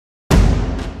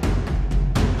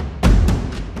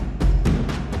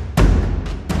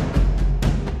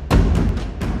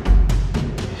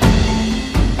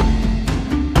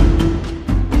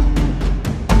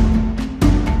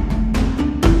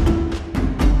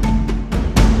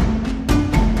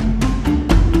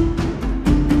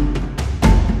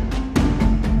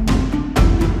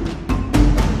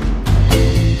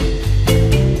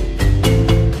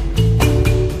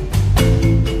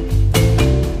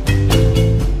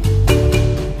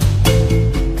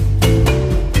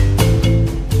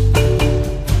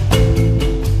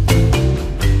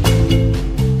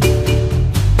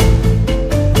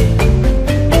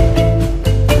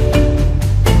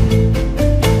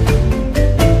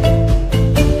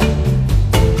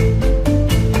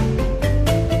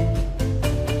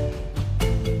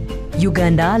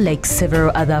Uganda, like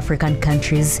several other African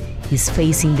countries, is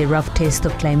facing the rough test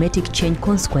of climatic change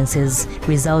consequences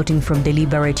resulting from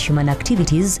deliberate human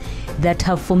activities that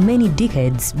have for many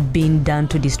decades been done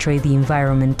to destroy the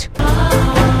environment.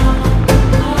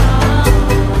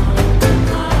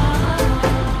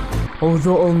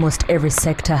 Although almost every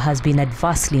sector has been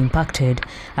adversely impacted,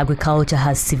 agriculture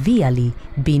has severely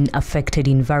been affected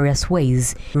in various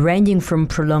ways, ranging from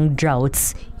prolonged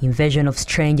droughts, invasion of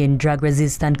strange and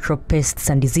drug-resistant crop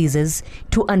pests and diseases,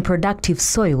 to unproductive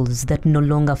soils that no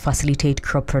longer facilitate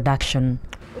crop production.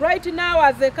 Right now,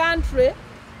 as a country,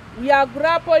 we are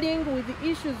grappling with the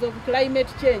issues of climate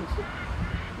change.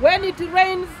 When it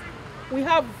rains, we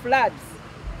have floods,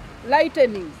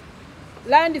 lightnings,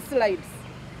 landslides.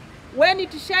 When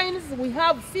it shines, we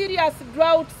have serious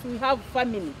droughts, we have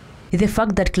famine. The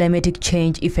fact that climatic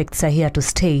change effects are here to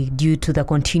stay due to the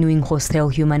continuing hostile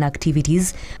human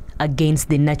activities against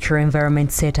the natural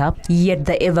environment setup, yet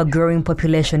the ever-growing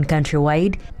population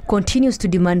countrywide continues to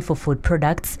demand for food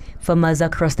products, farmers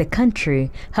across the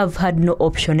country have had no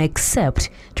option except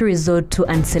to resort to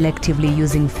unselectively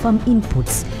using farm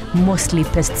inputs, mostly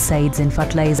pesticides and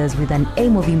fertilizers, with an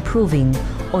aim of improving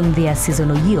on their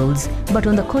seasonal yields. But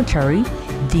on the contrary,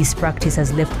 this practice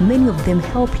has left many of them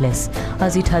helpless,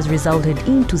 as it has resulted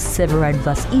into several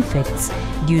adverse effects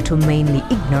due to mainly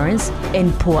ignorance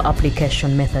and poor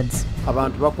application methods.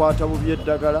 Abantu bakwata bubi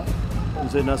eddagala,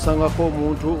 nze nasangako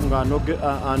omuntu nga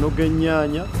anoga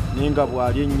ennyaanya naye nga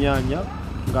bw'alya ennyaanya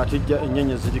ng'atejja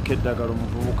ennyaanya ziriko eddagala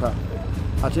omuvubuka.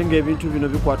 Ate ng'ebintu bino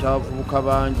bikwata abavubuka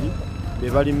bangi, be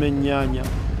balima ennyaanya,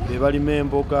 be balima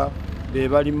emboga, be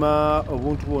balima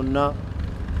obuntu bwonna.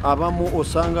 Abamu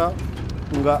osanga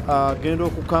nga agenda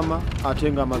okukama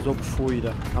ate nga amaze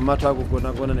okufuuyira, amata ago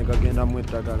gonna ne gagendamu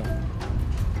eddagala.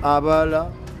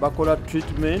 Abalala bakola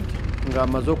treatment nga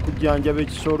amaze okujjanjaba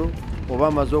ekisolo oba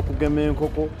amaze okugema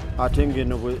enkoko, ate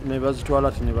ng'eno ne bazitwala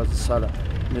ati ne bazisala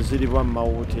ne ziribwa mu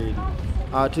mawoteeri,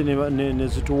 ate ne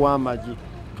zituwa amagi.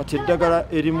 Kati eddagala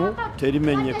erimu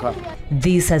terimenyeka.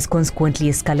 This has consequently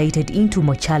escalated into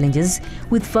more challenges,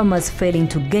 with farmers failing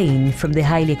to gain from the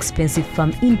highly expensive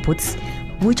farm inputs,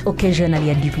 which occasionally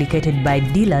are duplicated by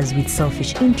dealers with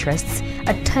selfish interests,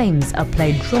 at times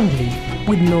applied wrongly,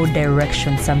 with no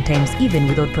direction, sometimes even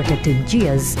without protective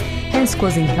gears, hence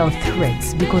causing health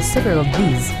threats because several of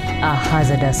these are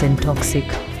hazardous and toxic.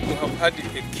 We have had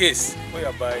a case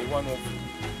whereby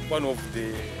one of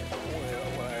the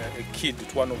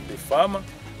farmer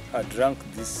had drank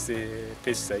this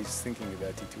pesticides, thinking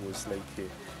that it was like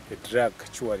a drug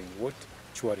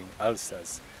curing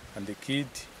ulcers, and the kid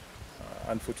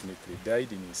unfortunately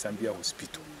died in Zambia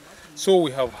hospital. So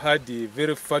we have had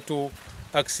very fatal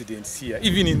accidents here.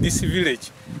 Even in this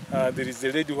village, there is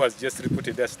a lady who has just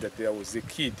reported us that there was a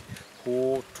kid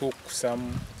who took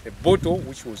a bottle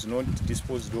which was not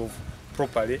disposed of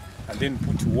properly, and then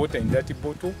put water in that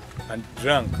bottle and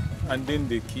drank, and then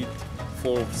the kid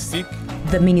fall sick.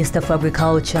 The Minister for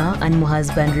Agriculture, Animal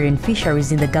Husbandry and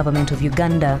Fisheries in the government of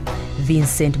Uganda,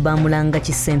 Vincent Bamulanga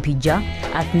Kisempija,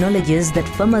 acknowledges that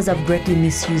farmers have greatly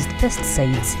misused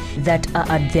pesticides that are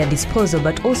at their disposal,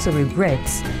 but also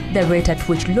regrets the rate at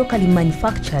which locally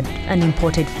manufactured and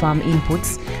imported farm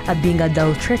inputs are being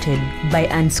adulterated by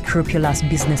unscrupulous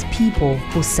business people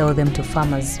who sell them to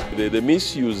farmers. The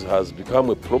misuse has become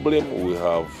a problem. We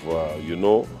have,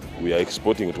 we are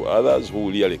exporting to others who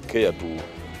really care to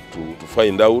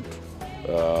find out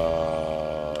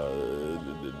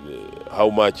how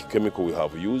much chemical we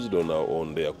have used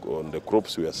on the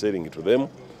crops we are selling to them.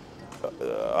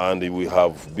 And we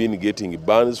have been getting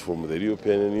bans from the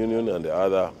European Union and the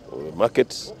other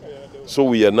markets. So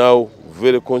we are now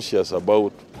very conscious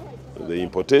about the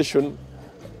importation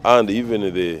and even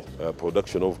the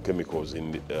production of chemicals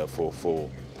for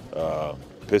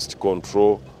pest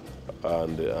control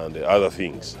and other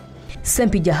things.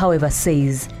 Sempija, however,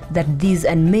 says that these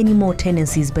and many more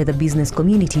tendencies by the business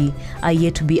community are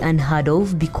yet to be unheard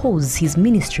of, because his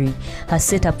ministry has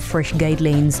set up fresh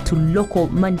guidelines to local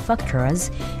manufacturers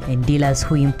and dealers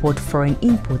who import foreign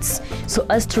inputs, so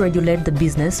as to regulate the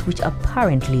business, which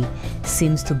apparently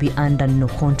seems to be under no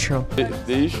control. The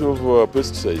issue of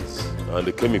pesticides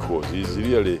and chemicals is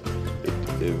really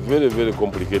a very, very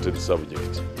complicated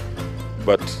subject.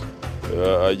 But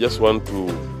I just want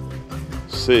to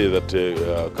say that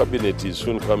Cabinet is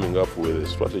soon coming up with a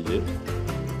strategy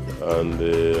and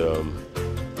a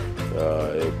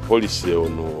policy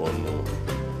on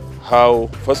how,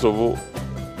 first of all,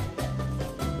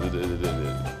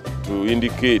 to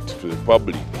indicate to the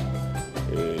public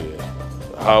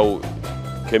how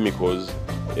chemicals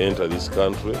enter this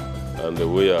country and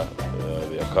where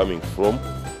they are coming from,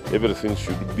 Everything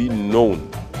should be known.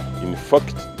 In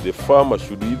fact, the farmer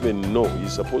should even know,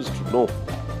 he's supposed to know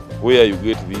where you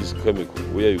get these chemicals,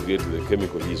 where you get the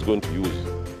chemical he's going to use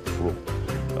from.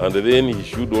 And then he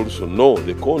should also know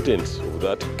the contents of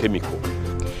that chemical.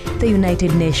 The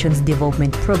United Nations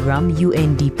Development Programme,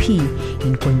 UNDP,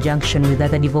 in conjunction with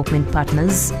other development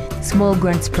partners, Small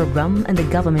Grants Programme and the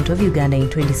government of Uganda in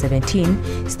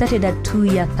 2017, started a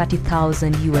 2-year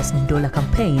 $30,000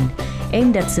 campaign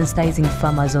aimed at sensitizing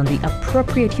farmers on the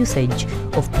appropriate usage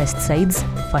of pesticides,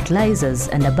 fertilizers,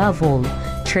 and above all,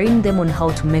 training them on how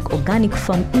to make organic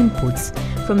farm inputs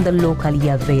from the locally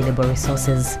available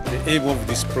resources. The aim of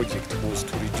this project was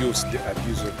to reduce the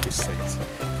abuse of pesticides.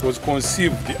 It was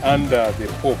conceived under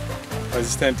the hope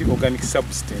resistant organic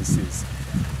substances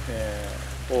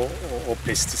or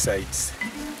pesticides,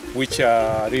 which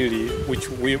are really we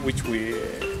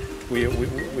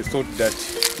thought that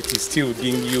it is still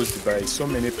being used by so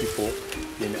many people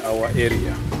in our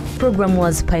area. The program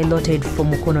was piloted for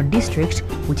Mukono district,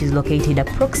 which is located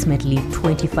approximately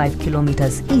 25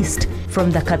 kilometers east from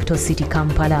the capital city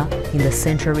Kampala in the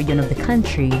central region of the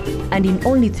country, and in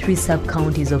only 3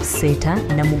 sub-counties of Seta,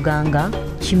 Namuganga,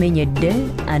 Chimenyedde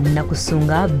and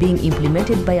Nakusunga, being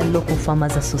implemented by a local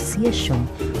farmers association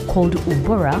called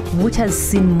UBORA, which has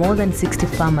seen more than 60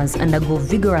 farmers undergo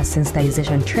vigorous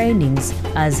sensitization trainings,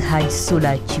 as Haj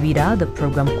Sula Chibira, the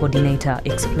program coordinator,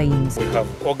 explains. We have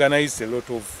organized a lot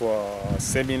of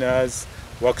seminars,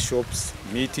 workshops,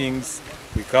 meetings.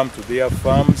 We come to their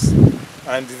farms,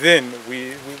 and then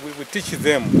we teach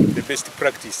them the best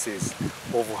practices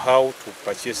of how to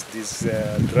purchase these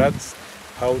drugs,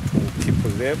 how to keep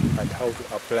them, and how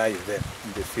to apply them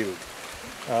in the field.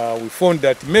 We found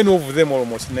that many of them,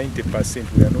 almost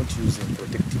 90%, were not using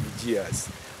protective gears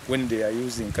when they are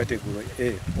using category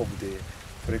A of the,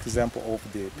 for example, of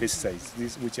the pesticides,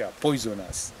 these which are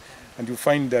poisonous. And you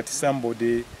find that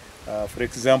somebody, for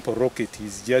example, rocket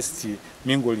is just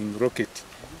mingling rocket,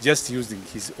 just using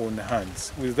his own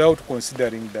hands, without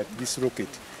considering that this rocket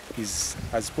is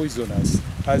as poisonous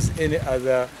as any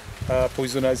other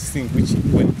poisonous thing, which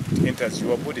when it enters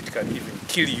your body, it can even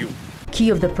kill you. Key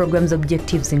of the program's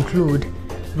objectives include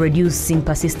reducing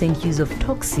persistent use of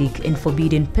toxic and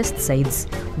forbidden pesticides,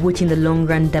 which in the long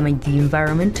run damage the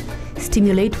environment,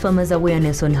 stimulate farmers'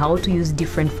 awareness on how to use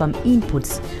different farm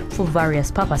inputs for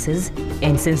various purposes,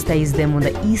 and sensitize them on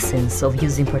the essence of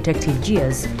using protective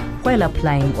gears while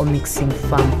applying or mixing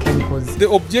farm chemicals. The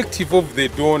objective of the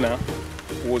donor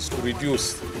was to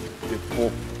reduce the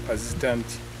persistent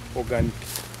organic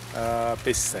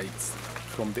pesticides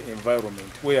from the environment,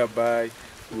 whereby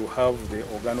you have the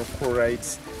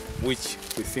organochlorides, which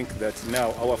we think that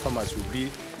now our farmers will be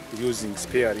using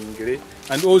sparingly,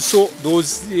 and also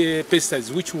those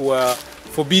pesticides which were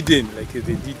forbidden, like the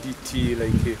DDT,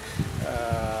 like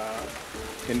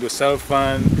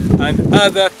endosulfan, and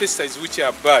other pesticides which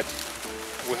are bad.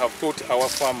 We have taught our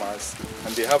farmers,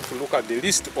 and they have to look at the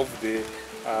list of the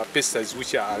pesticides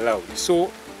which are allowed.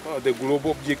 So the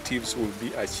global objectives will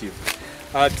be achieved.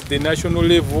 At the national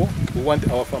level, we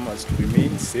want our farmers to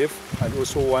remain safe, and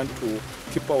also want to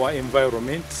keep our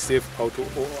environment safe out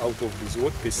of these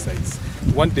pesticides.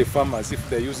 We want the farmers, if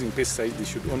they're using pesticides, they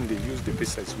should only use the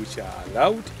pesticides which are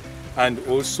allowed, and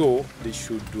also they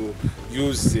should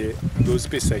use those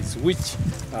pesticides which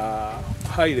are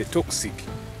highly toxic,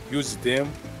 use them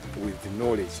with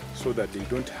knowledge, so that they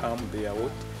don't harm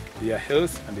their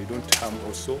health, and they don't harm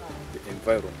also the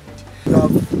environment. We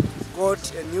have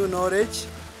got a new knowledge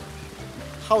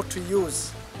how to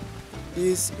use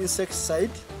this insecticide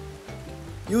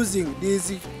using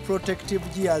these protective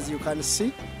gears. You can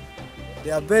see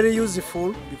they are very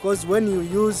useful, because when you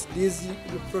use these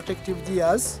protective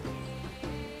gears,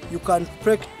 you can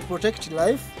protect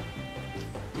life.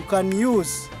 You can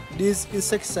use these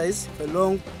insecticides for a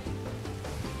long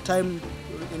time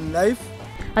in life.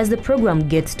 As the program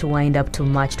gets to wind up to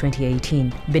March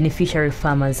 2018, beneficiary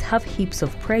farmers have heaps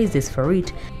of praises for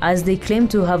it, as they claim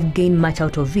to have gained much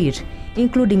out of it,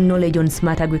 including knowledge on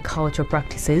smart agricultural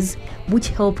practices which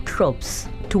help crops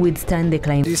to withstand the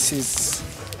climate. This is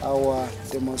our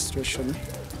demonstration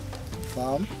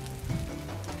farm,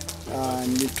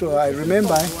 and I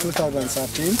remember in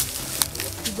 2013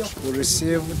 we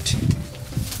received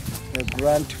a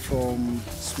grant from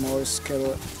small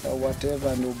scale whatever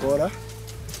and UBORA.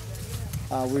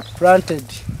 We planted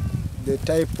the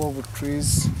type of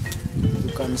trees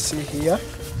you can see here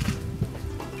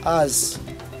as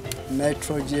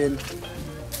nitrogen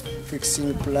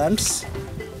fixing plants.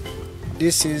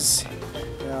 This is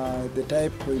the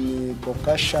type in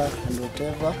Bokasha and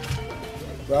whatever.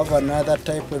 We have another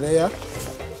type there,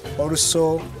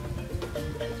 also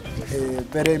a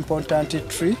very important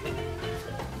tree.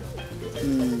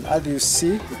 As you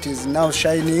see, it is now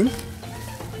shining,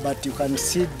 but you can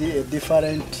see a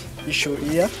different issue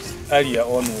here. Earlier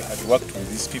on, we had worked with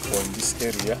these people in this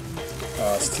area,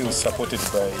 still supported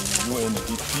by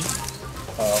UNDP,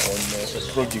 on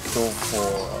a project of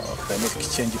climatic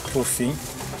change proofing,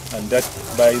 and that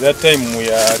by that time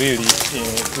we are really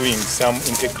doing some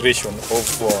integration of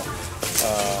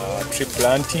tree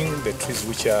planting, the trees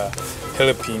which are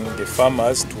helping the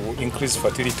farmers to increase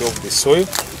fertility of the soil,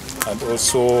 and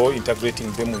also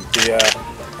integrating them with their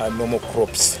normal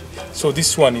crops. So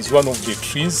this one is one of the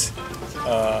trees.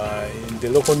 The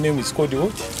local name is called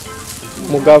what?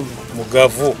 Mugavu.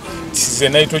 Mugavu. This is a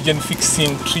nitrogen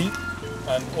fixing tree,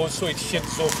 and also it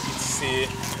sheds off its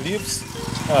leaves,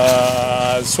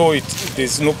 so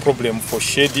there's no problem for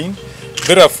shading.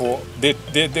 Therefore,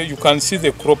 you can see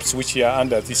the crops which are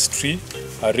under this tree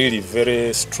are really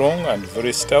very strong and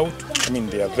very stout. I mean,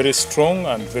 they are very strong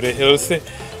and very healthy.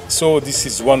 So this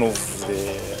is one of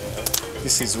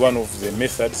the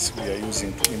methods we are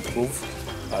using to improve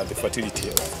the fertility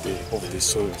of the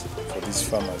soil for these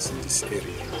farmers in this area.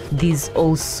 These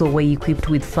also were equipped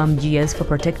with farm gears for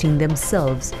protecting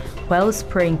themselves while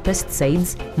spraying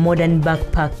pesticides, modern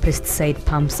backpack pesticide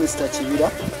pumps. Mr. Chivira,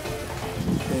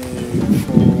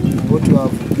 for what you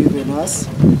have given us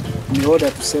in order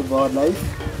to save our life.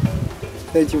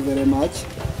 Thank you very much.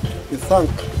 We thank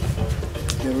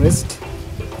the rest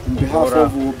on behalf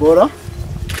of UBORA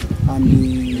and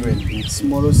the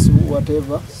small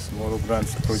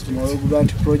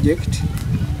grant project.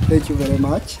 Thank you very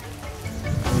much.